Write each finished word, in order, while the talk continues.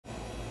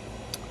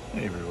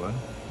Hey everyone,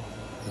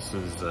 this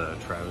is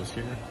Travis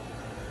here,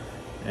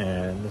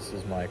 and this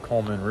is my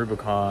Coleman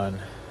Rubicon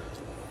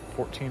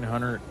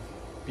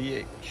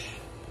 1400BH,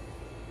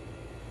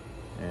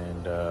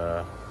 and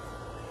done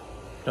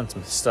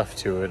some stuff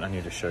to it I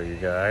need to show you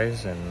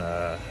guys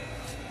and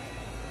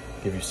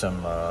give you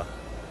some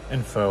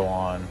info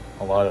on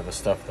a lot of the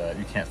stuff that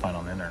you can't find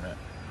on the internet.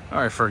 All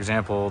right, for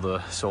example,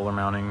 the solar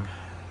mounting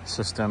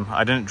system.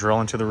 I didn't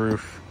drill into the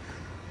roof.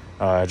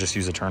 I just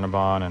used a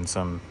Turnabon and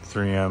some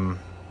 3M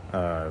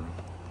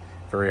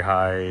very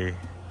high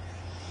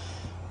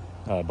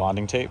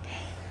bonding tape,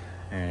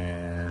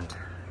 and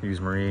use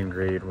marine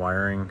grade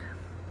wiring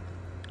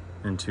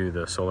into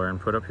the solar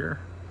input up here,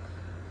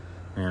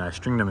 and I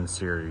stringed them in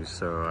series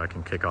so I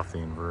can kick off the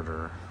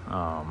inverter.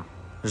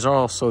 There's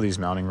also these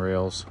mounting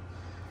rails.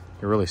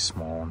 They're really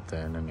small and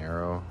thin and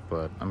narrow,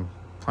 but I'm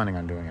planning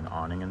on doing an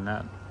awning in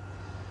that.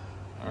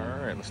 All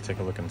right, let's take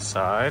a look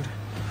inside.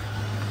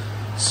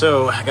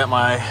 So I got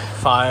my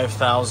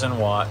 5,000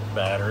 watt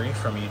battery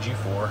from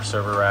EG4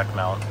 server rack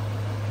mount,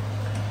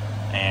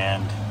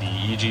 and the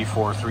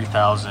EG4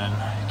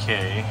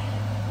 3000K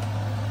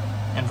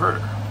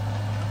inverter.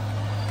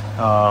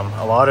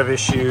 A lot of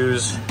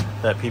issues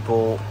that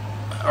people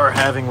are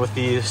having with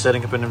the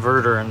setting up an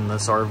inverter in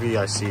this RV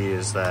I see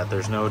is that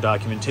there's no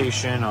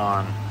documentation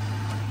on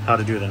how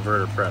to do the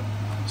inverter prep.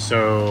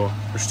 So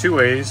there's two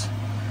ways.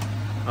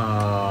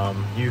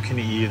 You can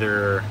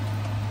either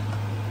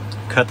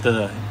cut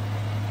the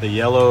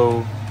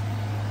yellow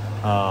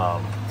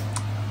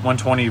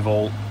 120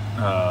 volt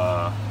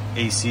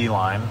AC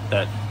line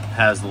that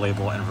has the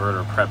label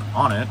inverter prep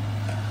on it,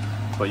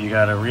 but you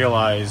got to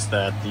realize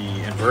that the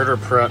inverter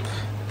prep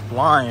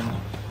line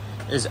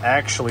is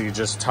actually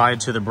just tied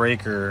to the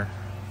breaker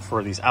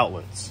for these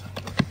outlets,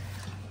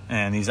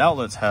 and these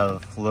outlets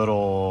have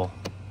little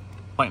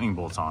lightning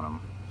bolts on them.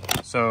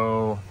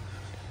 So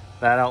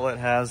that outlet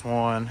has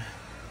one,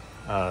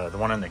 the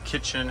one in the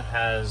kitchen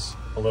has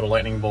a little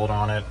lightning bolt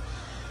on it.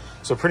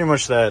 So pretty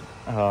much that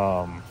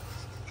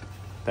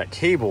that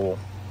cable,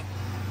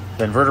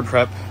 the inverter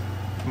prep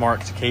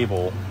marked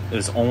cable,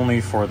 is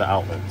only for the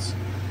outlets.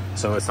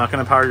 So it's not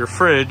going to power your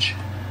fridge,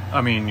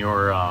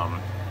 your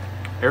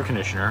air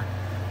conditioner.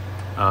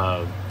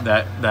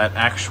 That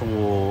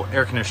actual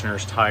air conditioner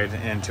is tied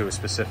into a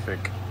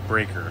specific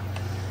breaker.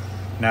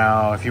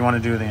 Now, if you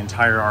want to do the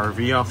entire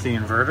RV off the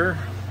inverter,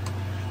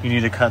 you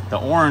need to cut the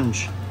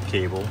orange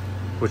cable,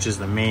 which is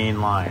the main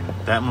line.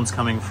 That one's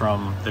coming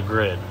from the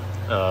grid,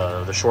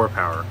 the shore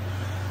power.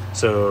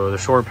 So the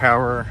shore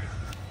power,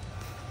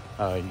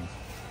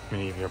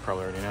 many of you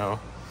probably already know,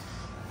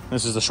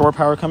 this is the shore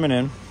power coming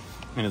in,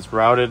 and it's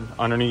routed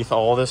underneath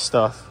all this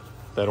stuff,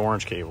 that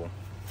orange cable.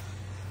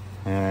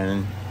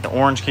 And the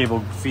orange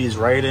cable feeds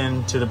right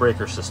into the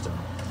breaker system.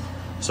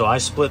 So I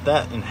split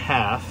that in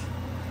half,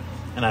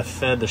 and I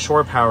fed the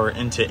shore power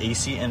into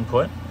AC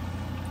input,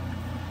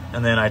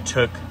 and then I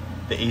took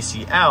the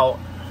AC out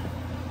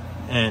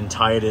and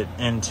tied it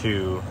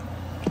into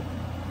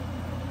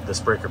this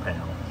breaker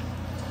panel.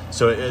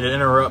 So it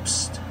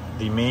interrupts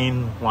the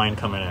main line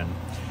coming in,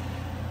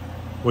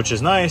 which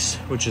is nice,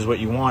 which is what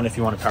you want if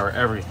you want to power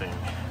everything.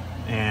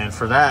 And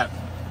for that,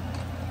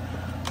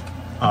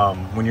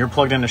 when you're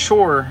plugged into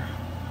shore,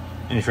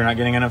 and if you're not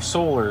getting enough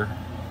solar,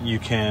 you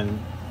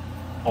can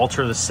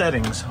alter the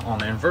settings on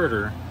the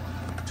inverter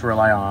to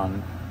rely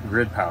on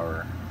grid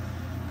power,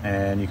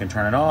 and you can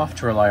turn it off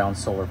to rely on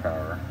solar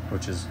power,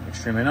 which is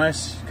extremely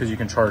nice because you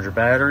can charge your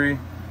battery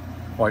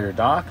while you're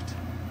docked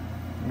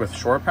with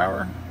shore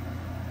power,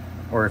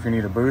 or if you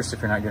need a boost,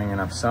 if you're not getting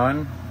enough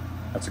sun,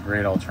 that's a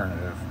great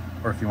alternative.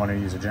 Or if you want to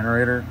use a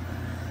generator,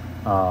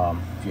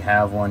 if you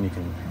have one, you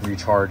can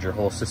recharge your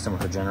whole system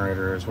with a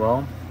generator as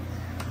well.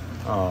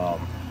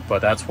 But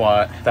that's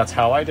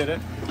how I did it.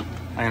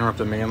 I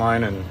interrupted the main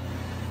line, and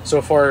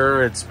so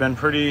far it's been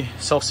pretty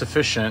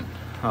self-sufficient.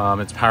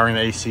 It's powering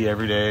the AC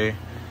every day.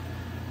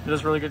 It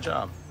does a really good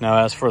job.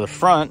 Now, as for the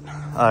front,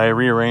 I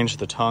rearranged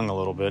the tongue a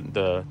little bit.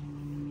 The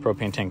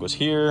propane tank was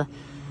here.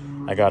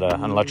 I got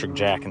an electric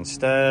jack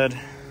instead,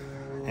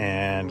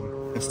 and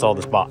installed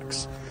this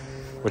box,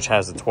 which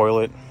has the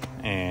toilet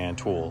and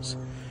tools.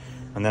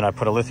 And then I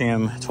put a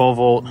lithium 12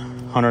 volt,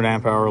 100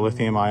 amp hour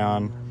lithium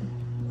ion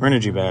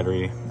Renogy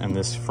battery in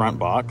this front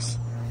box.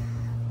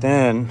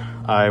 Then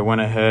I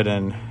went ahead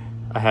and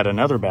I had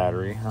another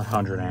battery, a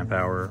 100 amp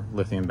hour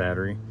lithium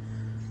battery,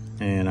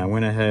 and I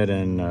went ahead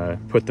and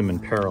put them in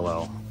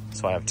parallel.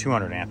 So I have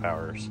 200 amp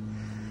hours.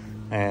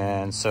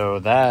 And so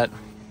that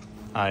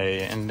I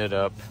ended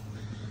up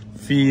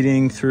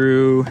feeding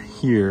through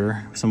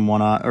here some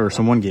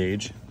one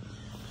gauge,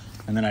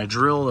 and then I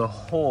drilled a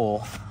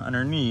hole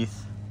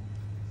underneath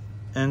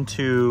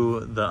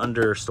into the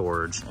under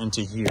storage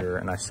into here,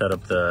 and I set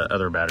up the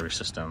other battery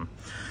system.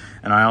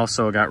 And I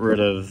also got rid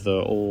of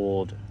the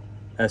old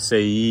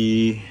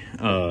SAE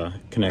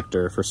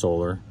connector for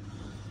solar.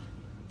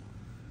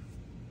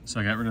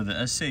 So I got rid of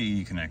the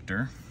SAE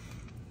connector,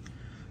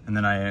 and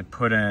then I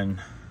put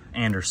in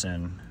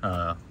Anderson,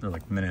 they're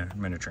like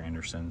miniature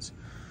Andersons,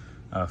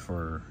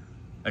 for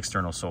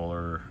external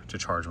solar to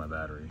charge my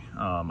battery.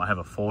 I have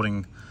a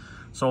folding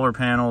solar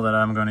panel that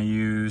I'm going to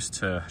use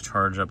to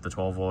charge up the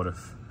 12 volt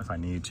if I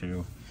need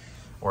to,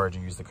 or to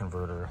use the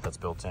converter that's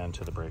built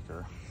into the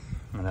breaker.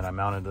 And then I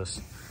mounted this,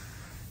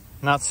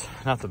 not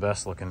the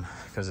best looking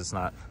because it's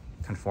not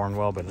conformed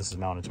well, but this is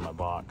mounted to my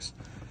box.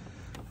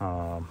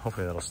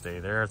 Hopefully that'll stay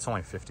there. It's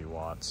only 50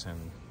 watts,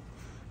 and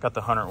got the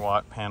 100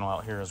 watt panel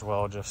out here as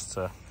well, just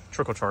to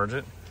trickle charge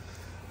it.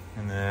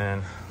 And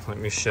then let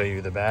me show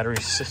you the battery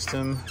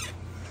system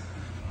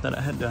that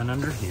I had done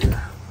under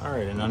here. All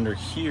right, and under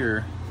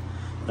here,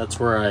 that's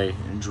where I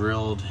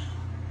drilled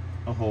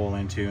a hole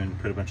into and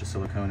put a bunch of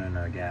silicone in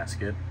a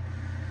gasket,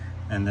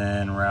 and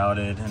then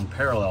routed in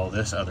parallel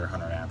this other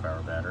 100 amp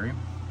hour battery.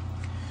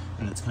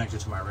 And it's connected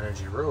to my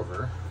Renogy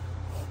Rover.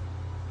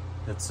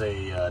 It's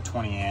a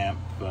 20 amp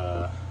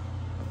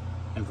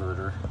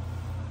inverter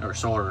or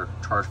solar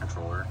charge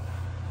controller,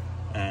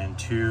 and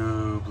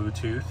 2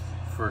 Bluetooth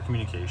for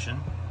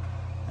communication,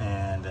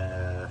 and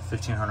a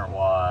 1500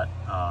 watt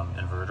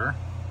inverter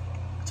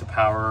to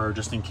power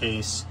just in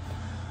case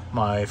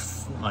my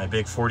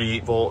big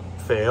 48 volt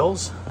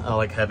fails. I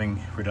like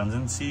having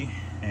redundancy,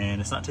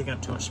 and it's not taking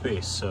up too much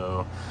space,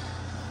 so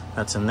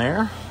that's in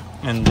there.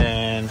 And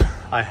then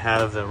I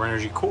have the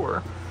Renogy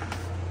Core,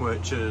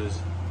 which is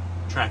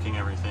tracking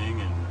everything,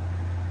 and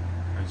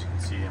as you can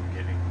see, I'm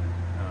getting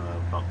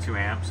about 2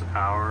 amps of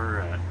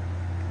power at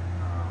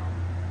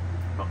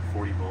about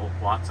 40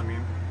 watts. I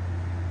mean,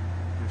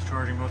 it's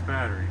charging both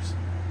batteries.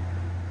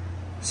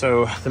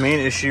 So the main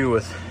issue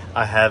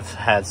I have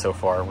had so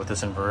far with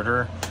this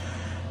inverter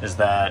is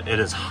that it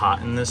is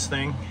hot in this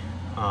thing.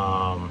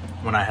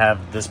 When I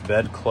have this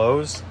bed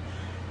closed,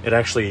 it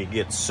actually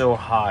gets so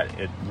hot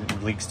it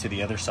leaks to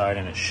the other side,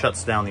 and it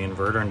shuts down the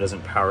inverter and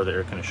doesn't power the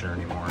air conditioner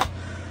anymore.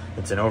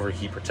 It's an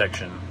overheat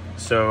protection.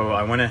 So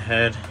I went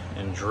ahead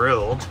and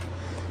drilled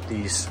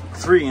these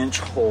 3-inch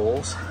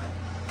holes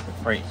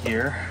right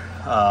here.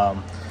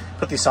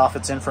 Put these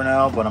soffits in for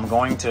now, but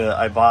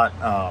I bought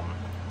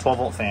 12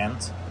 volt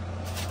fans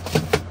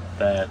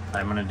that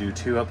I'm gonna do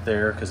 2 up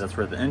there, because that's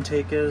where the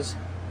intake is,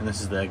 and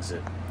this is the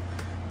exit.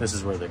 This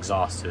is where the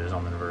exhaust is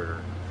on the inverter.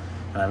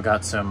 And I've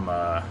got some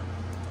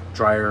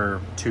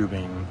dryer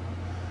tubing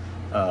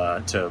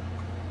to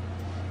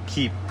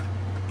keep,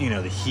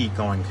 the heat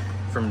going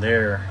from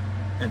there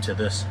into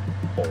this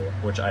hole,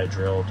 which I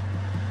drilled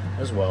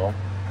as well,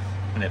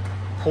 and it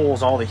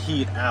pulls all the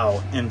heat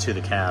out into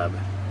the cab,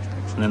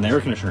 and then the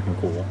air conditioner can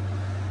cool.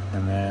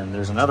 And then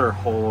there's another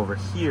hole over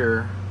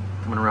here.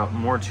 I'm gonna route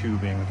more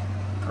tubing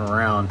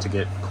around to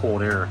get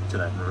cold air to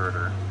that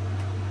inverter,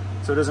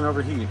 so it doesn't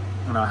overheat,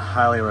 and I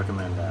highly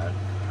recommend that.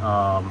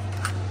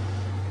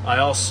 I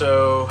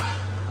also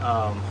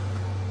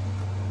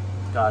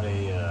got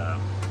a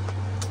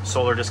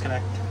solar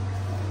disconnect.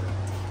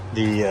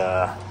 The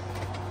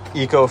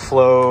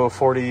EcoFlow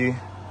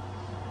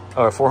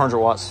 400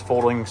 watts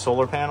folding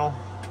solar panel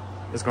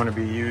is going to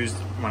be used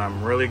when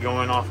I'm really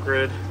going off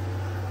grid.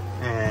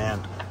 And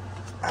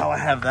how I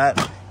have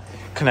that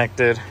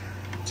connected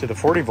to the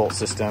 40 volt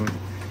system,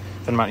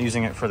 if I'm not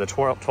using it for the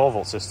 12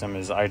 volt system,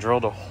 is I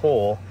drilled a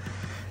hole,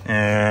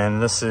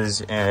 and this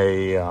is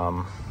a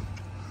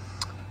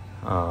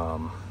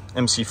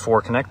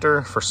MC4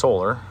 connector for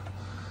solar.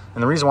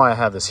 And the reason why I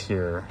have this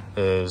here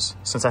is,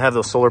 since I have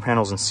those solar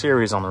panels in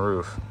series on the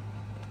roof,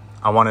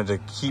 I wanted to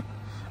keep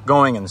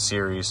going in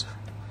series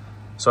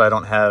so I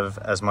don't have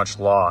as much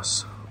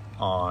loss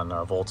on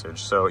voltage.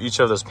 So each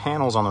of those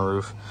panels on the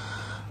roof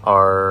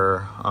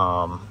are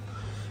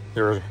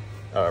they're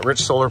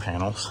rich solar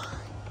panels.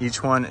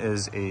 Each one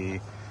is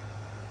a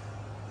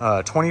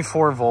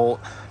 24 volt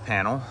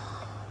panel,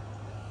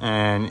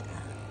 and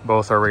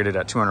both are rated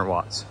at 200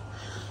 watts.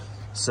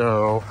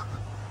 So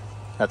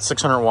that's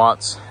 600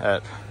 watts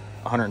at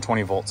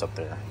 120 volts up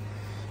there.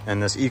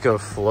 And this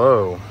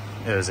EcoFlow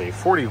is a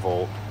 40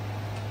 volt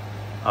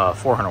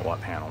 400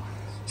 watt panel.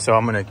 So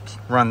I'm gonna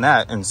run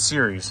that in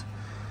series.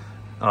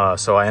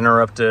 So I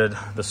interrupted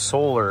the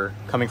solar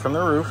coming from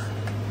the roof,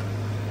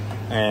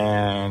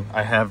 and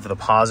I have the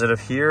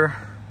positive here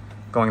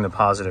going the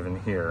positive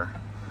in here.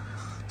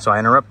 So I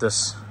interrupt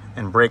this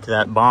and break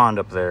that bond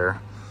up there,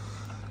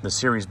 the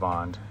series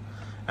bond,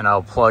 and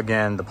I'll plug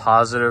in the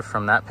positive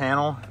from that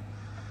panel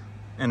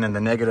and then the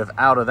negative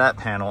out of that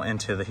panel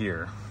into the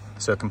here.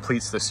 So it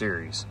completes the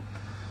series.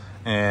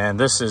 And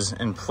this is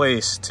in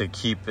place to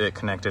keep it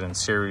connected in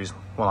series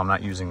while I'm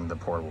not using the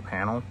portable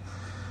panel.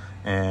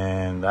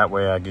 And that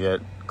way I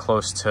get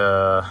close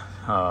to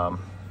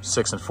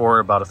 6 and 4,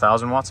 about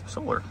 1,000 watts of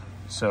solar.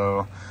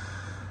 So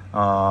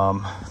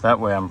that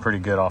way I'm pretty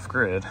good off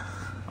grid.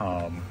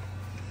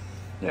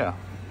 Yeah,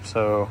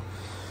 so,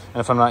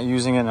 and if I'm not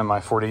using it and my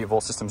 48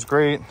 volt system's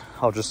great,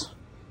 I'll just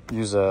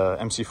use a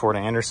MC4 to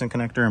Anderson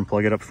connector and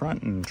plug it up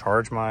front and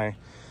charge my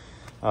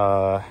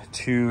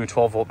 2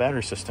 12 volt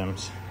battery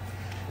systems.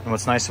 And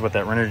what's nice about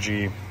that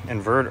Renogy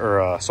inverter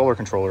or solar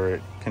controller,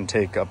 it can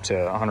take up to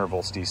 100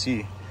 volts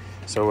DC.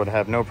 So it would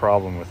have no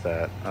problem with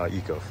that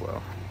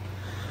EcoFlow.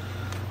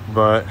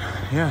 But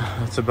yeah,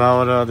 that's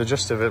about the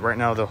gist of it. Right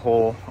now the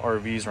whole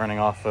RV is running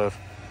off of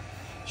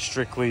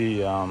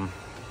strictly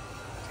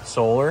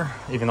solar.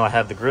 Even though I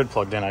have the grid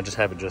plugged in, I just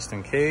have it just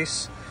in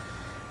case.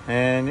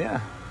 And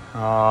yeah,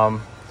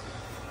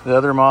 the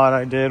other mod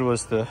I did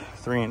was the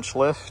 3-inch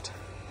lift.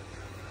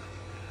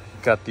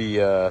 Got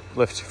the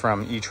lift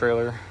from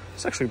E-Trailer.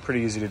 It's actually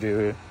pretty easy to do.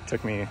 It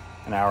took me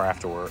an hour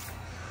after work.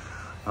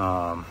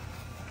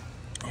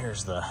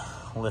 Here's the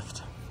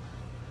lift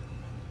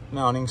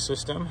mounting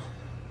system.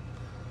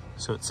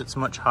 So it sits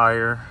much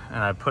higher,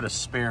 and I put a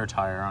spare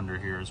tire under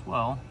here as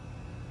well.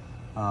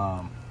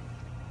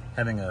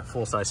 Having a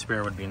full-size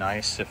spare would be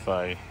nice if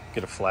I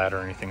get a flat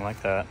or anything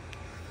like that.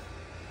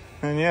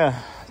 And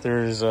yeah,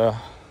 there's the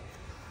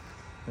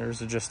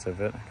gist of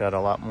it. Got a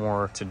lot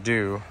more to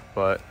do,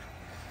 but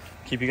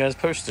keep you guys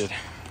posted.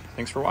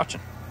 Thanks for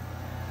watching.